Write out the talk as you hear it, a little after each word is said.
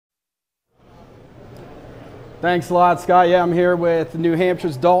Thanks a lot, Scott. Yeah, I'm here with New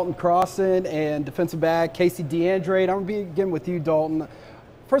Hampshire's Dalton Crossan and defensive back DeAndrade. I'm going to begin with you, Dalton.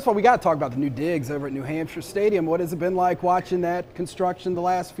 First of all, we got to talk about the new digs over at New Hampshire Stadium. What has it been like watching that construction the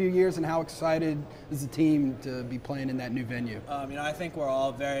last few years, and how excited is the team to be playing in that new venue? I think we're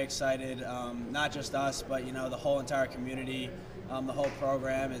all very excited, not just us, but the whole entire community, the whole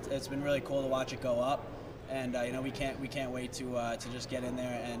program. It's been really cool to watch it go up, and we can't wait to just get in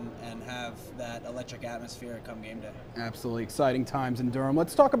there and have that electric atmosphere come game day. Absolutely exciting times in Durham.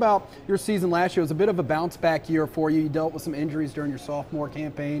 Let's talk about your season last year. It was a bit of a bounce back year for you. You dealt with some injuries during your sophomore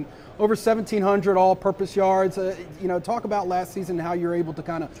campaign. Over 1,700 all-purpose yards. Talk about last season and how you're able to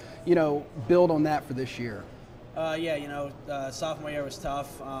kind of build on that for this year. Sophomore year was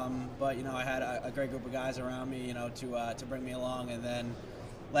tough, but I had a great group of guys around me, to bring me along, and then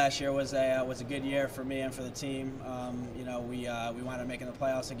last year was a good year for me and for the team. We wound up making the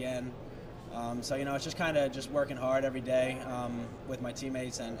playoffs again. So it's just kind of working hard every day with my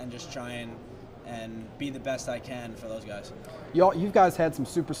teammates and just trying and be the best I can for those guys. You guys had some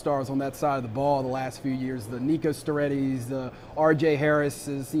superstars on that side of the ball the last few years. The Nico Storettis, the R.J.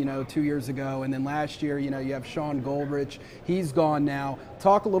 Harris's, 2 years ago, and then last year, you have Sean Goldrich. He's gone now.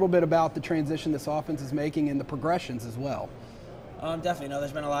 Talk a little bit about the transition this offense is making and the progressions as well. Definitely.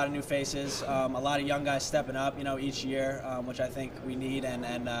 There's been a lot of new faces, a lot of young guys stepping up, each year, which I think we need,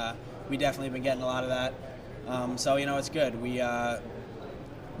 and we definitely been getting a lot of that. So it's good. We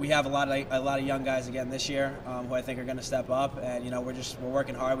have a lot of young guys again this year who I think are going to step up, and we're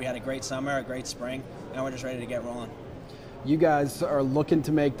working hard. We had a great summer, a great spring, and we're just ready to get rolling. You guys are looking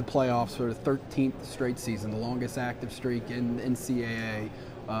to make the playoffs for the 13th straight season, the longest active streak in NCAA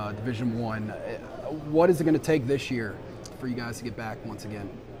Division I. What is it going to take this year for you guys to get back once again?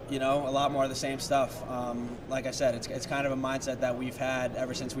 A lot more of the same stuff. Like I said, it's kind of a mindset that we've had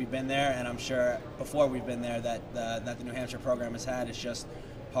ever since we've been there, and I'm sure before we've been there that the New Hampshire program has had. It's just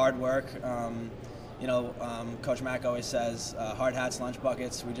hard work. Coach Mack always says, hard hats, lunch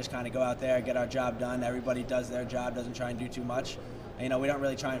buckets. We just kind of go out there, get our job done. Everybody does their job, doesn't try and do too much. And, we don't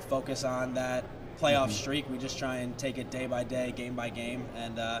really try and focus on that playoff streak. We just try and take it day by day, game by game,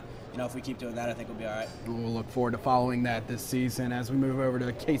 and if we keep doing that, I think we'll be all right. We'll look forward to following that this season as we move over to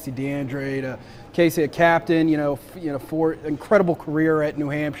DeAndrade. Casey, a captain, for incredible career at New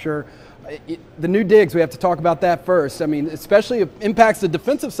Hampshire. The new digs, we have to talk about that first. I mean, especially it impacts the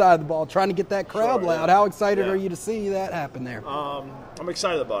defensive side of the ball, trying to get that crowd loud. How excited are you to see that happen there? I'm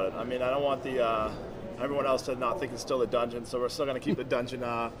excited about it. I mean, I don't want everyone else to not think it's still the dungeon, so we're still going to keep the dungeon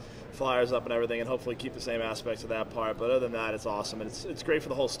flyers up and everything, and hopefully keep the same aspects of that part. But other than that, it's awesome, and it's great for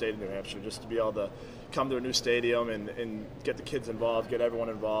the whole state of New Hampshire just to be able to come to a new stadium and get the kids involved, get everyone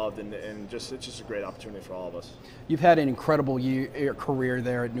involved, and it's just a great opportunity for all of us. You've had an incredible career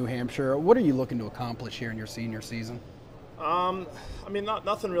there at New Hampshire. What are you looking to accomplish here in your senior season?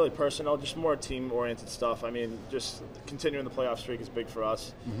 Nothing really personal, just more team-oriented stuff. I mean, just continuing the playoff streak is big for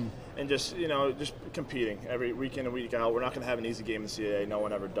us, and just competing every week in and week out. We're not going to have an easy game in the CAA, no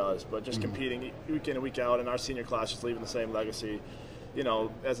one ever does, but just competing week in and week out, and our senior class is leaving the same legacy,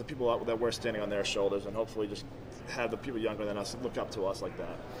 as the people that we're standing on their shoulders, and hopefully just have the people younger than us look up to us like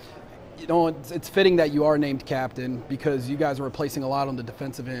that. It's fitting that you are named captain because you guys are replacing a lot on the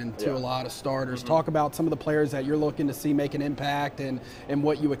defensive end to a lot of starters. Talk about some of the players that you're looking to see make an impact and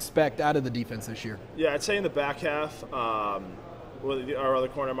what you expect out of the defense this year. Yeah, I'd say in the back half, our other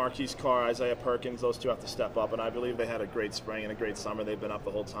corner, Marquise Carr, Isaiah Perkins, those two have to step up, and I believe they had a great spring and a great summer. They've been up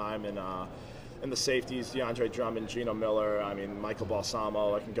the whole time, and the safeties, DeAndrade Drummond, Gino Miller, Michael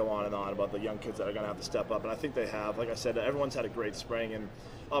Balsamo. I can go on and on about the young kids that are going to have to step up, and I think they have. Like I said, everyone's had a great spring, and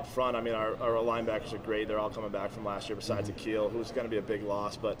up front, our linebackers are great. They're all coming back from last year besides Akil, who's going to be a big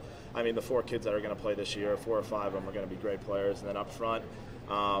loss. But, the 4 kids that are going to play this year, 4 or 5 of them are going to be great players. And then up front,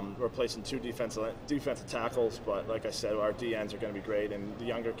 we're replacing 2 defensive tackles. But like I said, our DNs are going to be great. And the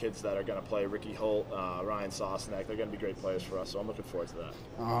younger kids that are going to play, Ricky Holt, Ryan Sosnek, they're going to be great players for us. So I'm looking forward to that.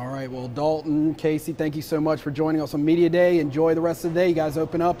 All right. Well, Dalton, Casey, thank you so much for joining us on Media Day. Enjoy the rest of the day. You guys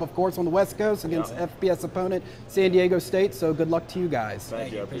open up, of course, on the West Coast against FBS opponent San Diego State. So good luck to you guys.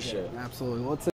 Thank you. I appreciate it. Absolutely. Let's